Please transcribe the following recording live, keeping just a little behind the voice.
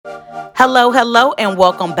Hello, and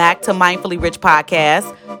welcome back to Mindfully Rich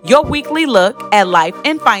Podcast, your weekly look at life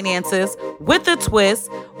and finances with a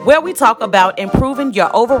twist, where we talk about improving your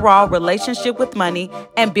overall relationship with money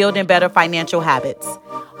and building better financial habits.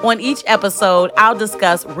 On each episode, I'll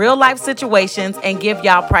discuss real life situations and give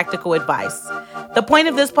y'all practical advice. The point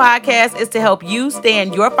of this podcast is to help you stay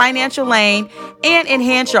in your financial lane and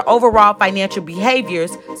enhance your overall financial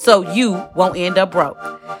behaviors so you won't end up broke.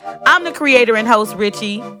 I'm the creator and host,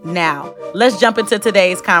 Richie. Now, let's jump into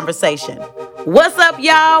today's conversation. What's up,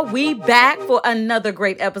 y'all? We back for another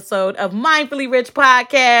great episode of Mindfully Rich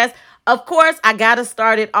Podcast. Of course, I got to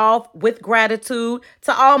start it off with gratitude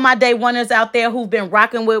to all my day oneers out there who've been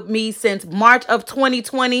rocking with me since March of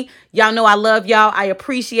 2020. Y'all know I love y'all. I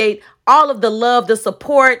appreciate all of the love, the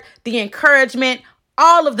support, the encouragement,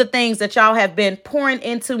 all of the things that y'all have been pouring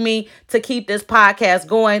into me to keep this podcast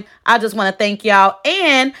going. I just want to thank y'all.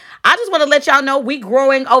 And I just want to let y'all know we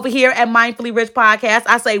growing over here at Mindfully Rich Podcast.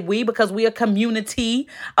 I say we because we a community,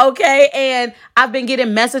 okay? And I've been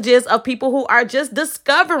getting messages of people who are just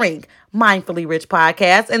discovering Mindfully Rich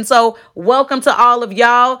Podcast. And so welcome to all of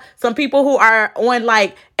y'all. Some people who are on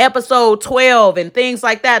like episode 12 and things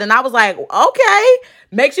like that. And I was like, okay,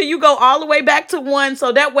 make sure you go all the way back to 1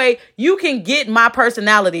 so that way you can get my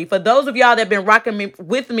personality. For those of y'all that have been rocking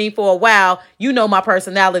with me for a while, you know my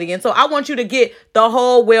personality. And so I want you to get the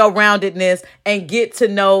whole well-roundedness and get to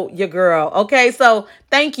know your girl. Okay, so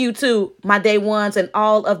thank you to my day ones and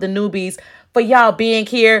all of the newbies for y'all being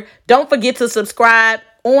here. Don't forget to subscribe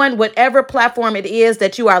on whatever platform it is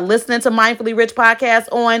that you are listening to Mindfully Rich Podcast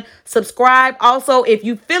on. Subscribe. Also, if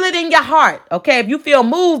you feel it in your heart, okay, if you feel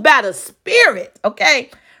moved by the spirit,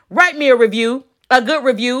 okay, write me a review, a good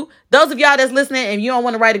review. Those of y'all that's listening and you don't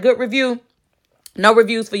want to write a good review, no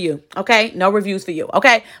reviews for you, okay? No reviews for you,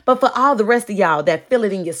 okay? But for all the rest of y'all that feel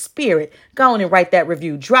it in your spirit, go on and write that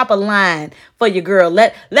review. Drop a line for your girl.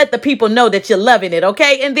 Let the people know that you're loving it,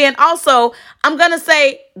 okay? And then also, I'm going to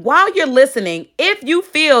say, while you're listening, if you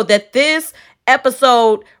feel that this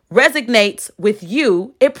episode resonates with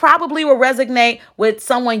you, it probably will resonate with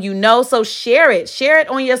someone you know. So share it. Share it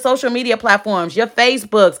on your social media platforms, your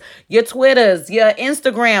Facebooks, your Twitters, your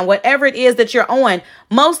Instagram, whatever it is that you're on.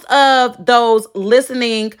 Most of those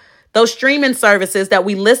streaming services that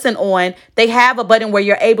we listen on, they have a button where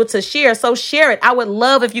you're able to share. So share it. I would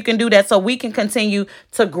love if you can do that so we can continue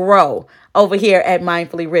to grow over here at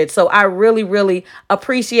Mindfully Rich. So I really, really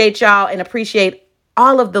appreciate y'all and appreciate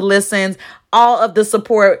all of the listens, all of the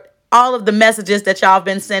support, all of the messages that y'all have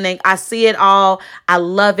been sending. I see it all. I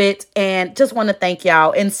love it. And just want to thank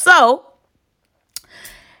y'all. And so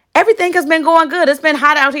everything has been going good. It's been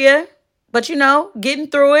hot out here, but getting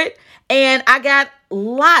through it. And I got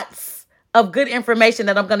lots of good information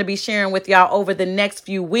that I'm going to be sharing with y'all over the next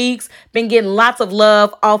few weeks. Been getting lots of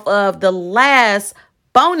love off of the last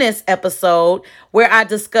bonus episode where I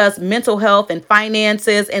discuss mental health and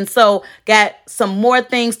finances. And so got some more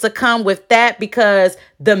things to come with that because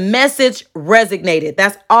the message resonated.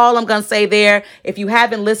 That's all I'm going to say there. If you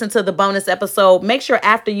haven't listened to the bonus episode, make sure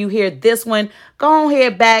after you hear this one, go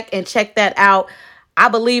ahead back and check that out. I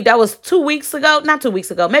believe that was 2 weeks ago, not 2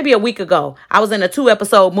 weeks ago, maybe a week ago. I was in a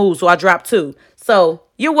 2-episode mood, so I dropped 2. So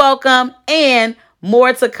you're welcome and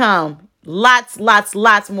more to come. Lots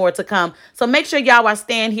more to come. So make sure y'all are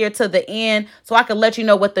staying here to the end so I can let you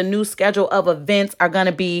know what the new schedule of events are going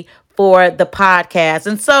to be for the podcast.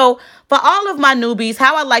 And so for all of my newbies,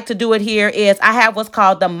 how I like to do it here is I have what's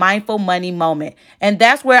called the Mindful Money Moment. And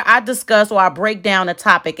that's where I discuss or I break down a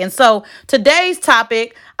topic. And so today's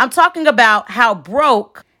topic, I'm talking about how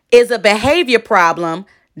broke is a behavior problem,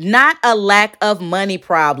 not a lack of money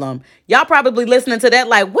problem. Y'all probably listening to that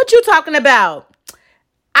like, what you talking about?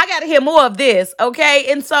 I got to hear more of this, okay?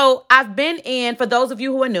 And so I've been for those of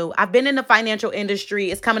you who are new, I've been in the financial industry.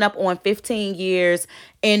 It's coming up on 15 years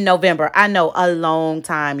in November. I know, a long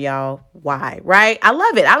time, y'all. Why, right? I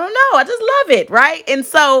love it. I don't know. I just love it, right? And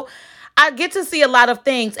so I get to see a lot of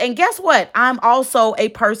things. And guess what? I'm also a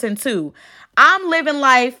person too. I'm living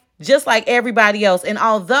life just like everybody else. And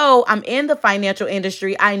although I'm in the financial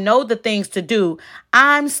industry, I know the things to do.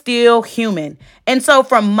 I'm still human. And so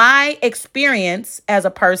from my experience as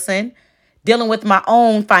a person dealing with my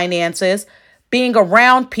own finances, being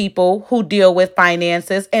around people who deal with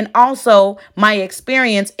finances, and also my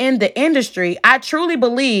experience in the industry, I truly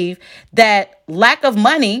believe that lack of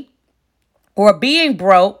money or being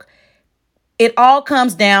broke, it all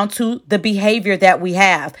comes down to the behavior that we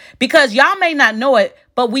have. Because y'all may not know it,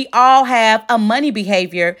 but we all have a money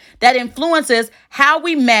behavior that influences how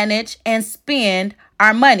we manage and spend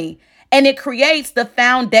our money. And it creates the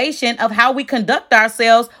foundation of how we conduct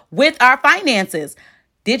ourselves with our finances.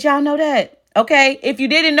 Did y'all know that? Okay. If you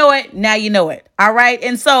didn't know it, now you know it. All right.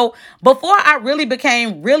 And so before I really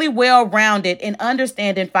became really well rounded in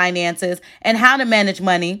understanding finances and how to manage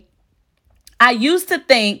money, I used to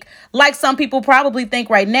think, like some people probably think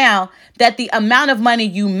right now, that the amount of money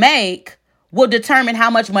you make will determine how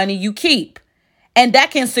much money you keep. And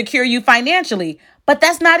that can secure you financially. But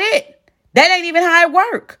that's not it. That ain't even how it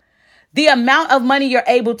works. The amount of money you're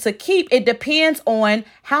able to keep, it depends on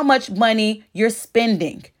how much money you're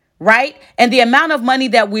spending, right? And the amount of money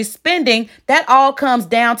that we're spending, that all comes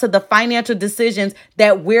down to the financial decisions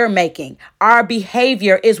that we're making. Our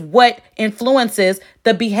behavior is what influences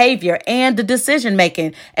the behavior and the decision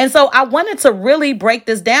making. And so I wanted to really break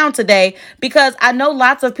this down today because I know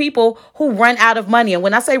lots of people who run out of money. And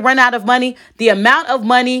when I say run out of money, the amount of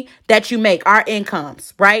money that you make, our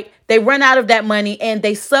incomes, right? They run out of that money and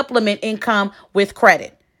they supplement income with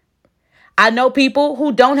credit. I know people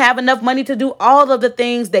who don't have enough money to do all of the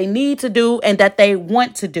things they need to do and that they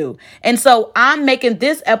want to do. And so I'm making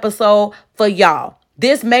this episode for y'all.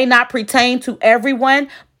 This may not pertain to everyone,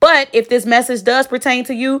 but if this message does pertain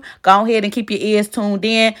to you, go ahead and keep your ears tuned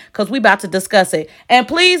in because we're about to discuss it. And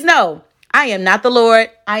please know, I am not the Lord.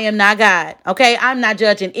 I am not God. Okay. I'm not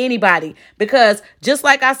judging anybody because just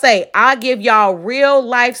like I say, I give y'all real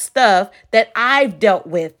life stuff that I've dealt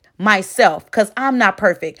with myself because I'm not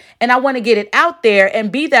perfect. And I want to get it out there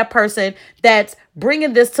and be that person that's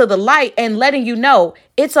bringing this to the light and letting you know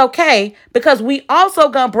it's okay because we also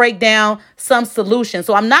going to break down some solutions.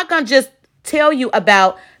 So I'm not going to just tell you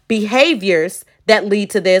about behaviors that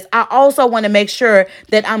lead to this. I also want to make sure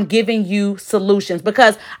that I'm giving you solutions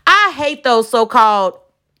because I hate those so-called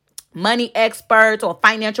money experts or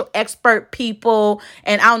financial expert people.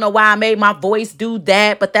 And I don't know why I made my voice do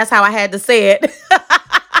that, but that's how I had to say it.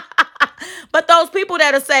 But those people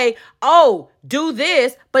that'll say, oh, do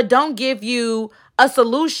this, but don't give you a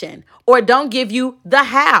solution or don't give you the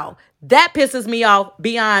how. That pisses me off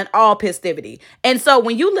beyond all pistivity. And so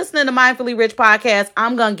when you listen to the Mindfully Rich podcast,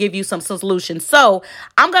 I'm going to give you some solutions. So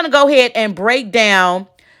I'm going to go ahead and break down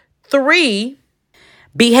 3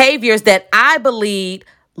 behaviors that I believe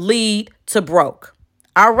lead to broke.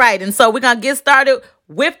 All right. And so we're going to get started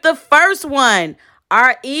with the first one.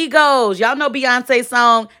 Our egos. Y'all know Beyonce's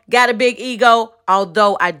song, Got a Big Ego.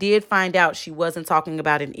 Although I did find out she wasn't talking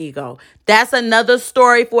about an ego. That's another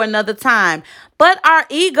story for another time. But our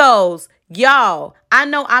egos, y'all, I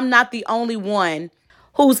know I'm not the only one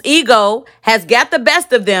whose ego has got the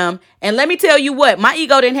best of them. And let me tell you what, my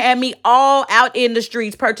ego didn't have me all out in the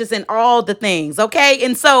streets purchasing all the things, okay?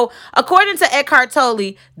 And so according to Eckhart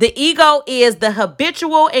Tolle, the ego is the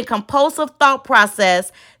habitual and compulsive thought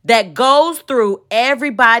process that goes through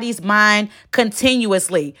everybody's mind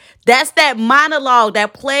continuously. That's that monologue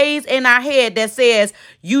that plays in our head that says,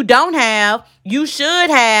 you don't have, you should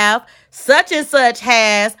have, such and such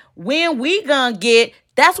has, when we gonna get.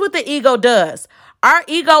 That's what the ego does. Our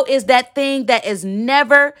ego is that thing that is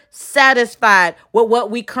never satisfied with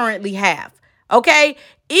what we currently have. Okay?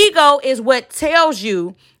 Ego is what tells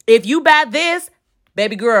you if you buy this,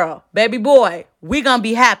 baby girl, baby boy, we gonna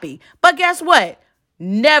be happy. But guess what?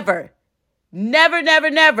 Never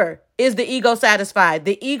is the ego satisfied.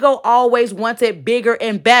 The ego always wants it bigger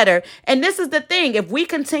and better. And this is the thing. If we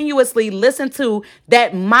continuously listen to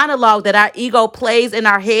that monologue that our ego plays in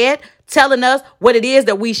our head, telling us what it is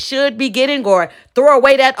that we should be getting or throw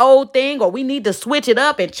away that old thing or we need to switch it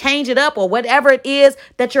up and change it up or whatever it is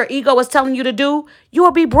that your ego is telling you to do, you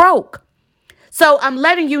will be broke. So I'm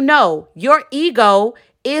letting you know your ego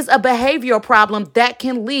is a behavioral problem that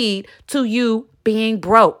can lead to you being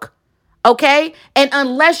broke. Okay? And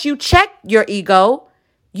unless you check your ego,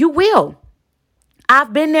 you will.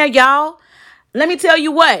 I've been there, y'all. Let me tell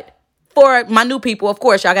you what. For my new people, of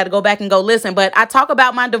course, y'all got to go back and go listen. But I talk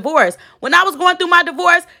about my divorce. When I was going through my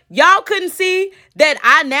divorce, y'all couldn't see that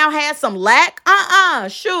I now had some lack.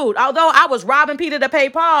 Shoot. Although I was robbing Peter to pay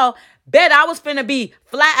Paul, bet I was finna be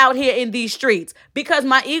flat out here in these streets because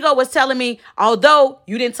my ego was telling me, although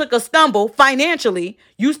you didn't took a stumble financially,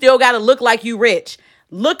 you still got to look like you rich.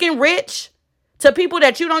 Looking rich to people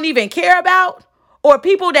that you don't even care about or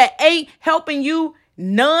people that ain't helping you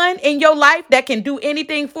none in your life that can do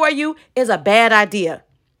anything for you is a bad idea.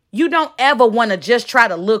 You don't ever want to just try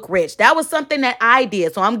to look rich. That was something that I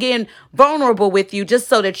did. So I'm getting vulnerable with you just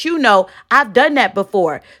so that you know I've done that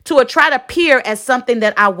before to try to appear as something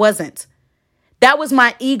that I wasn't. That was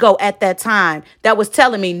my ego at that time that was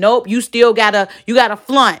telling me, nope, you gotta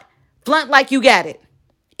flaunt like you got it,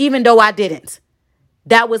 even though I didn't.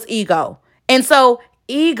 That was ego. And so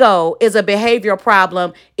ego is a behavioral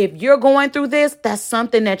problem. If you're going through this, that's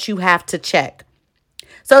something that you have to check.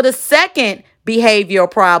 So the second behavioral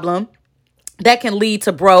problem that can lead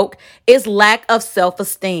to broke is lack of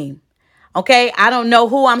self-esteem. Okay, I don't know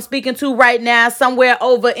who I'm speaking to right now, somewhere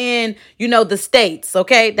over in, the States.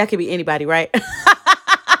 Okay, that could be anybody, right?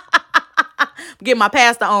 Get my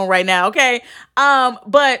pastor on right now, okay?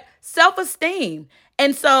 But self-esteem.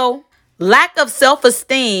 And so lack of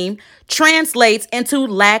self-esteem translates into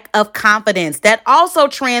lack of confidence. That also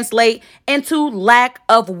translates into lack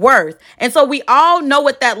of worth. And so we all know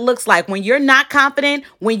what that looks like. When you're not confident,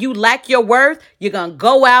 when you lack your worth, you're going to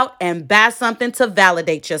go out and buy something to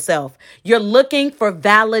validate yourself. You're looking for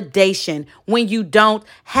validation when you don't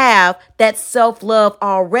have that self-love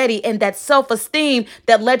already and that self-esteem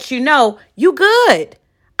that lets you know you good.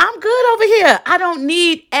 I'm good over here. I don't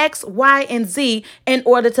need X, Y, and Z in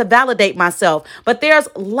order to validate myself. But there's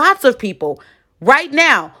lots of people right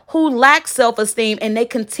now who lack self-esteem and they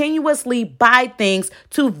continuously buy things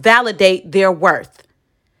to validate their worth.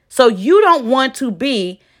 So you don't want to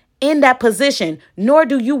be in that position, nor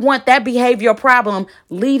do you want that behavioral problem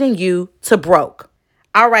leading you to broke.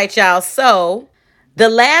 All right, y'all. So the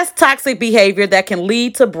last toxic behavior that can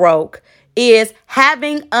lead to broke is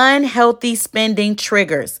having unhealthy spending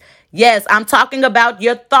triggers. Yes, I'm talking about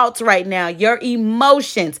your thoughts right now, your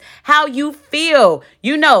emotions, how you feel.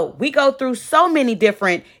 We go through so many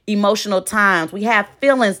different emotional times. We have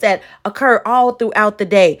feelings that occur all throughout the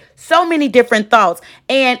day, so many different thoughts.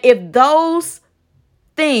 And if those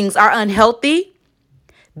things are unhealthy,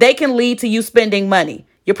 they can lead to you spending money.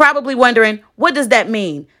 You're probably wondering, what does that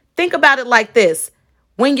mean? Think about it like this.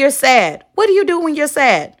 When you're sad, what do you do when you're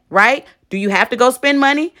sad, right? Do you have to go spend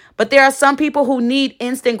money? But there are some people who need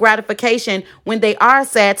instant gratification when they are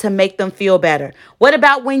sad to make them feel better. What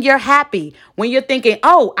about when you're happy? When you're thinking,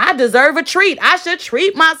 oh, I deserve a treat. I should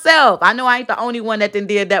treat myself. I know I ain't the only one that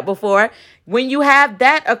did that before. When you have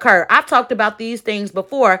that occur, I've talked about these things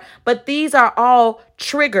before, but these are all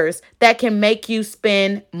triggers that can make you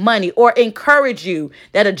spend money or encourage you,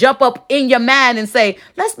 that'll jump up in your mind and say,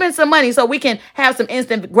 let's spend some money so we can have some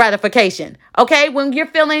instant gratification. Okay. When you're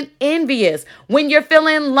feeling envious, when you're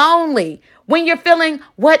feeling lonely, when you're feeling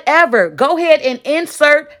whatever, go ahead and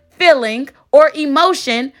insert feeling or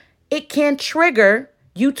emotion. It can trigger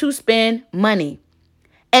you to spend money.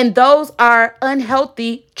 And those are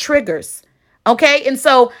unhealthy triggers. Okay. And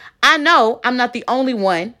so I know I'm not the only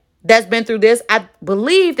one that's been through this. I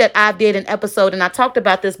believe that I did an episode and I talked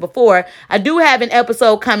about this before. I do have an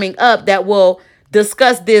episode coming up that will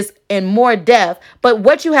discuss this in more depth. But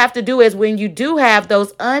what you have to do is when you do have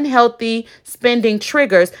those unhealthy spending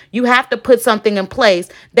triggers, you have to put something in place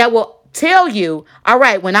that will tell you, all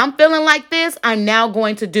right, when I'm feeling like this, I'm now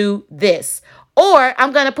going to do this, or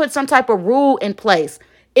I'm going to put some type of rule in place.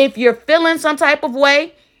 If you're feeling some type of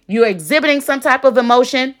way, you're exhibiting some type of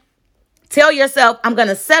emotion, tell yourself, I'm going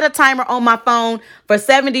to set a timer on my phone for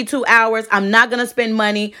 72 hours. I'm not going to spend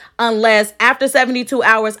money unless after 72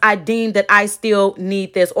 hours, I deem that I still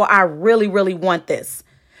need this or I really, really want this.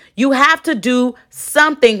 You have to do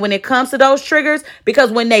something when it comes to those triggers,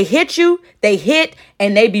 because when they hit you, they hit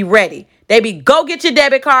and they be ready. They be, go get your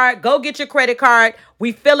debit card, go get your credit card.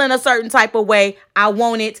 We feel in a certain type of way. I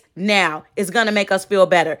want it now. It's going to make us feel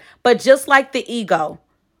better. But just like the ego,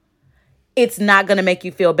 it's not going to make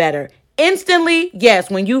you feel better. Instantly, yes,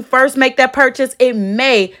 when you first make that purchase, it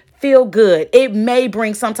may feel good. It may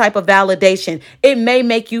bring some type of validation. It may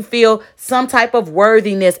make you feel some type of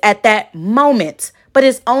worthiness at that moment, but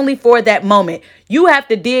it's only for that moment. You have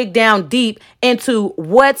to dig down deep into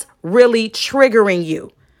what's really triggering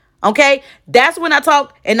you. Okay, that's when I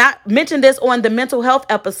talk, and I mentioned this on the mental health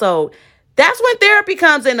episode. That's when therapy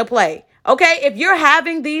comes into play. Okay, if you're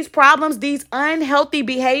having these problems, these unhealthy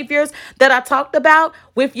behaviors that I talked about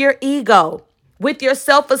with your ego, with your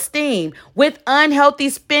self-esteem, with unhealthy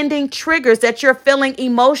spending triggers that you're feeling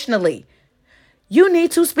emotionally, you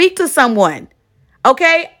need to speak to someone.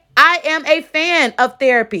 Okay, I am a fan of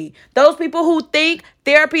therapy. Those people who think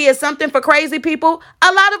therapy is something for crazy people,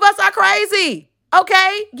 a lot of us are crazy.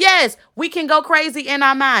 Okay, yes, we can go crazy in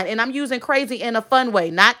our mind. And I'm using crazy in a fun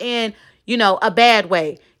way, not in, a bad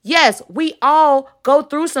way. Yes, we all go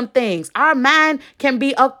through some things. Our mind can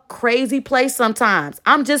be a crazy place sometimes.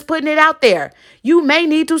 I'm just putting it out there. You may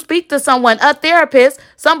need to speak to someone, a therapist,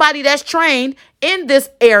 somebody that's trained in this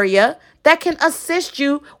area that can assist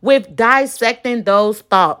you with dissecting those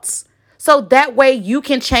thoughts. So that way you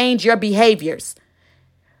can change your behaviors.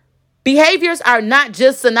 Behaviors are not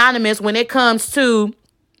just synonymous when it comes to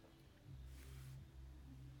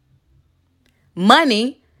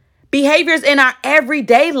money. Behaviors in our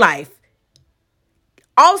everyday life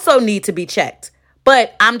also need to be checked.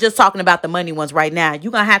 But I'm just talking about the money ones right now.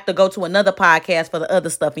 You're going to have to go to another podcast for the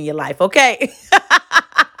other stuff in your life, okay?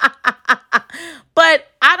 But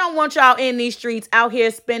I don't want y'all in these streets out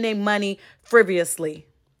here spending money frivolously.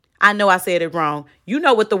 I know I said it wrong. You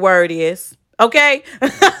know what the word is, okay?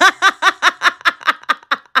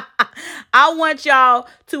 I want y'all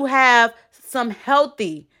to have some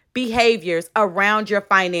healthy behaviors around your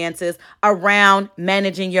finances, around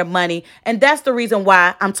managing your money. And that's the reason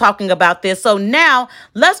why I'm talking about this. So now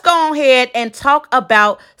let's go ahead and talk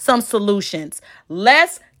about some solutions.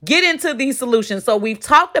 Let's get into these solutions. So we've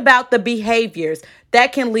talked about the behaviors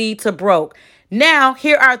that can lead to broke. Now,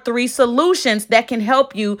 here are 3 solutions that can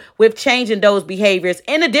help you with changing those behaviors,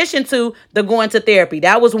 in addition to the going to therapy.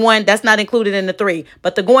 That was one that's not included in the 3,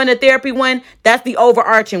 but the going to therapy one, that's the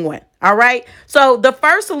overarching one. All right. So the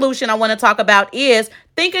first solution I want to talk about is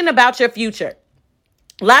thinking about your future.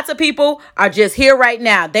 Lots of people are just here right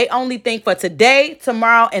now. They only think for today,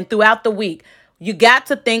 tomorrow, and throughout the week. You got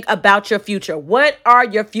to think about your future. What are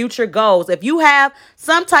your future goals? If you have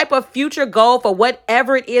some type of future goal for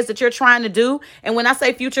whatever it is that you're trying to do, and when I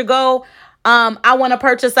say future goal, I want to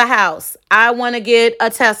purchase a house. I want to get a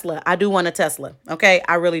Tesla. I do want a Tesla. Okay,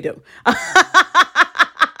 I really do.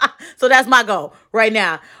 So that's my goal right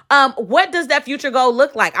now. What does that future goal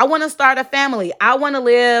look like? I want to start a family. I want to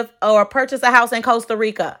live or purchase a house in Costa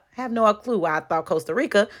Rica. I have no clue why I thought Costa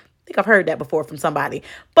Rica. I think I've heard that before from somebody.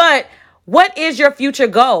 But what is your future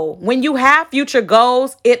goal? When you have future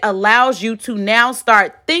goals, it allows you to now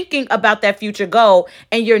start thinking about that future goal,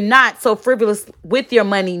 and you're not so frivolous with your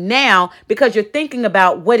money now because you're thinking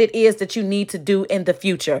about what it is that you need to do in the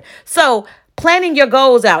future. So planning your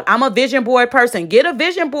goals out. I'm a vision board person. Get a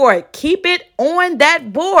vision board. Keep it on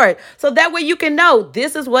that board so that way you can know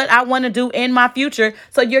this is what I want to do in my future.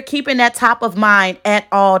 So you're keeping that top of mind at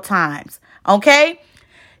all times. Okay?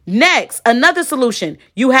 Next, another solution.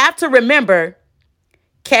 You have to remember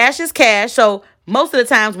cash is cash. So most of the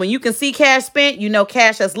times when you can see cash spent, you know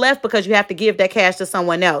cash has left because you have to give that cash to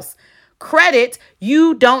someone else. Credit,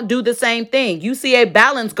 you don't do the same thing. You see a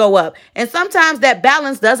balance go up. And sometimes that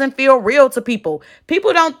balance doesn't feel real to people.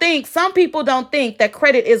 Some people don't think that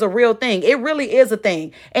credit is a real thing. It really is a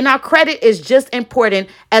thing. And our credit is just important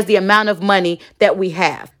as the amount of money that we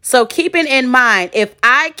have. So keeping in mind, if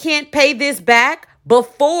I can't pay this back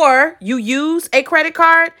before you use a credit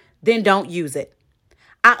card, then don't use it.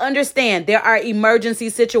 I understand there are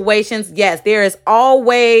emergency situations. Yes, there is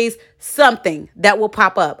always something that will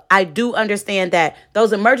pop up. I do understand that.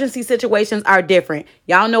 Those emergency situations are different.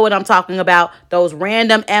 Y'all know what I'm talking about. Those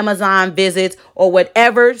random Amazon visits or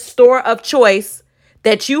whatever store of choice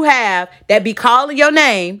that you have that be calling your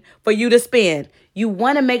name for you to spend. You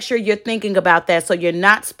want to make sure you're thinking about that so you're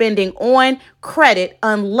not spending on credit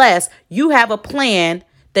unless you have a plan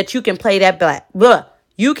that you can pay that back.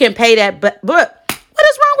 You can pay that back. What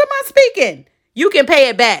is wrong with my speaking? You can pay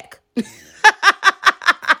it back.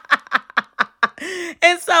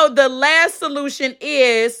 And so the last solution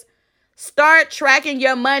is start tracking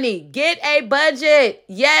your money. Get a budget.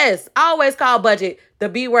 Yes, I always call budget the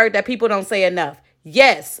B word that people don't say enough.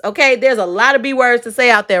 Yes, okay, there's a lot of B words to say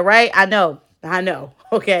out there, right? I know,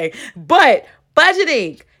 okay. But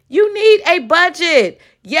budgeting, you need a budget.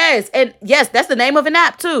 Yes, and yes, that's the name of an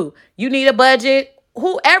app too. You need a budget.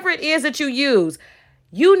 Whoever it is that you use,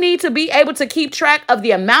 you need to be able to keep track of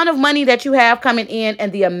the amount of money that you have coming in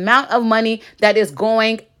and the amount of money that is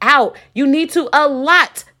going out. You need to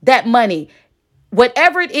allot that money.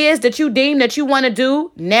 Whatever it is that you deem that you want to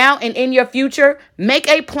do now and in your future, make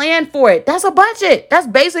a plan for it. That's a budget. That's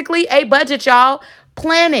basically a budget, y'all.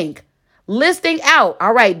 Planning, listing out.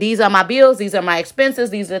 All right, these are my bills. These are my expenses.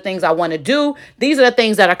 These are the things I want to do. These are the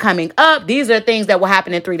things that are coming up. These are the things that will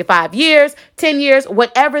happen in 3 to 5 years, 10 years,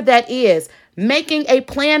 whatever that is. Making a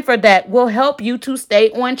plan for that will help you to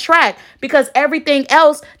stay on track because everything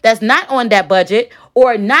else that's not on that budget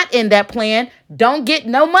or not in that plan don't get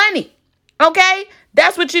no money. Okay,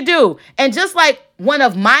 that's what you do. And just like one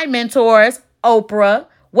of my mentors, Oprah,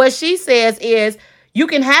 what she says is you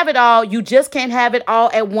can have it all. You just can't have it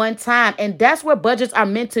all at one time. And that's what budgets are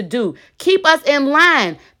meant to do. Keep us in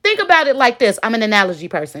line. Think about it like this. I'm an analogy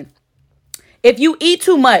person. If you eat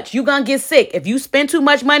too much, you're going to get sick. If you spend too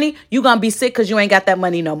much money, you're going to be sick because you ain't got that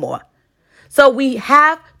money no more. So we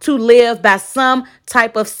have to live by some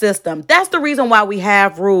type of system. That's the reason why we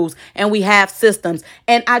have rules and we have systems.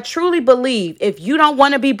 And I truly believe if you don't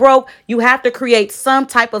want to be broke, you have to create some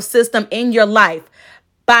type of system in your life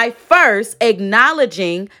by first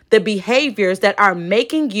acknowledging the behaviors that are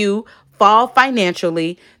making you fall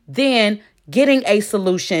financially, then getting a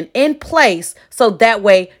solution in place so that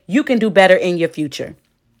way you can do better in your future.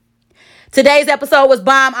 Today's episode was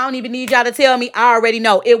bomb. I don't even need y'all to tell me. I already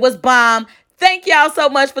know it was bomb. Thank y'all so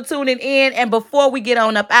much for tuning in. And before we get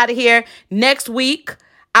on up out of here, next week,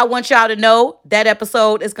 I want y'all to know that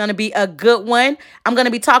episode is going to be a good one. I'm going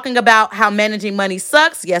to be talking about how managing money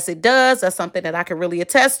sucks. Yes, it does. That's something that I can really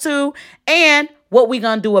attest to. And what we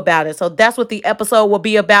going to do about it. So that's what the episode will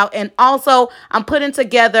be about. And also, I'm putting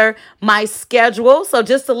together my schedule. So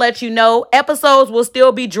just to let you know, episodes will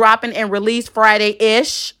still be dropping and released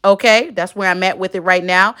Friday-ish. Okay, that's where I'm at with it right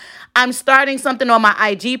now. I'm starting something on my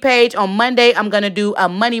IG page. On Monday, I'm going to do a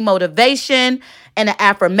money motivation and an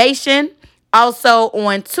affirmation. Also,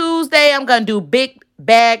 on Tuesday, I'm going to do big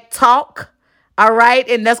bag talk. All right.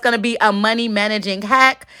 And that's going to be a money managing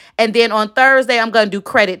hack. And then on Thursday, I'm going to do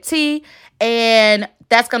credit tea. And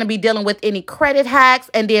that's going to be dealing with any credit hacks.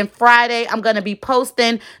 And then Friday, I'm going to be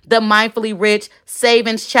posting the Mindfully Rich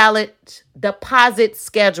Savings Challenge deposit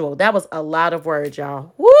schedule. That was a lot of words,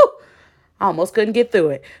 y'all. Woo! I almost couldn't get through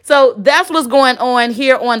it. So that's what's going on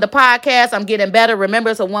here on the podcast. I'm getting better. Remember,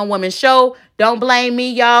 it's a one-woman show. Don't blame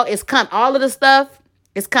me, y'all. It's coming. All of the stuff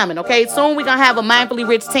is coming, okay? Soon we're going to have a Mindfully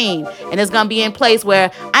Rich team, and it's going to be in place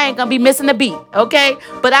where I ain't going to be missing a beat, okay?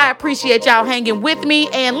 But I appreciate y'all hanging with me.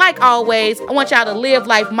 And like always, I want y'all to live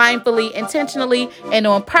life mindfully, intentionally, and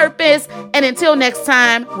on purpose. And until next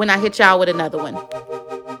time, when I hit y'all with another one.